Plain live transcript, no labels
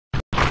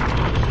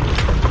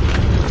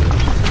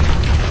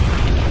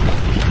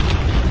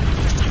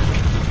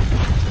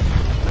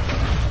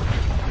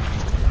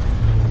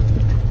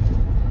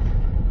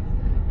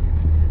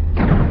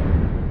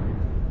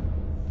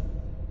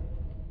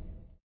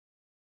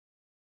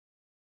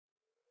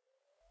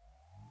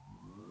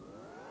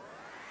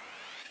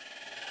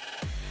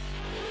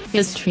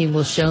History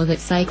will show that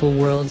Cycle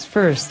World's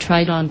first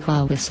ride on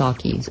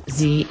Kawasaki's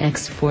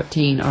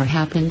ZX14R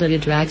happened at a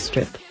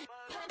dragstrip.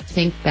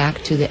 Think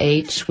back to the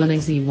H-winning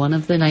Z1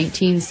 of the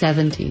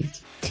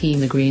 1970s,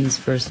 Team Green's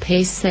first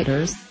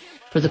pacesetters.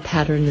 For the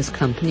pattern, this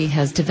company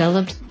has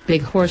developed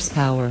big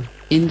horsepower,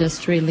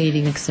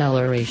 industry-leading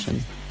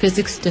acceleration,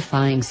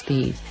 physics-defying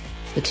speed.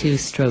 The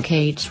two-stroke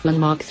H-win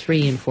Mach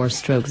 3 and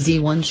four-stroke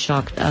Z1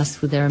 shocked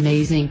us with their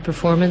amazing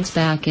performance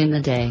back in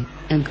the day,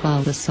 and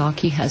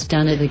Kawasaki has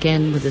done it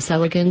again with this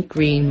elegant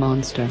green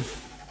monster.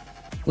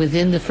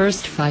 Within the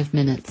first 5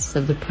 minutes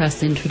of the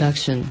press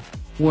introduction,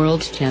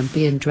 world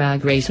champion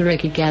drag racer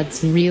Ricky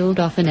Gadsden reeled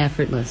off an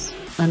effortless,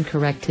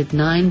 uncorrected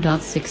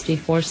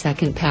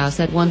 9.64-second pass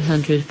at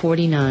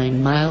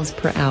 149 miles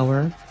per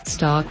hour,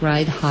 stock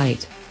ride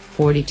height,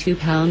 42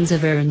 pounds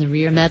of air in the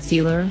rear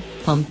Metzeler,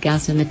 pump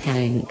gas in the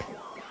tank.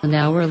 An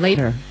hour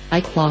later,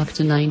 I clocked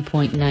a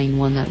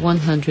 9.91 at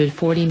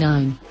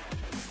 149.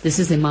 This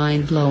is a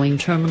mind-blowing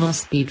terminal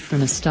speed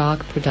from a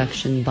stock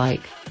production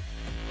bike.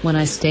 When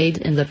I stayed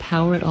in the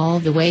power all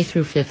the way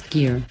through 5th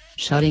gear,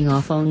 shutting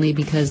off only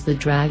because the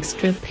drag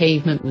strip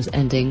pavement was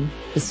ending,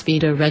 the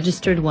speedo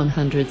registered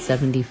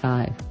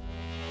 175.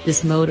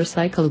 This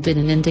motorcycle did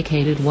an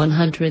indicated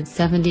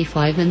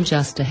 175 in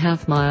just a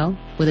half mile,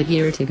 with a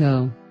gear to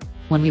go.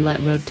 When we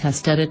let road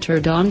test editor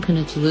Don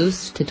Knuth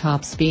loose to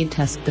top speed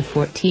test the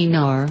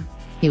 14R,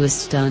 he was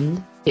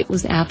stunned. It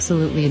was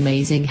absolutely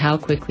amazing how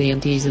quickly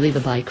and easily the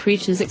bike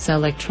reaches its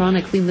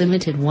electronically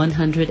limited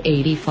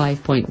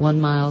 185.1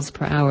 miles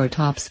per hour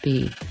top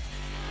speed.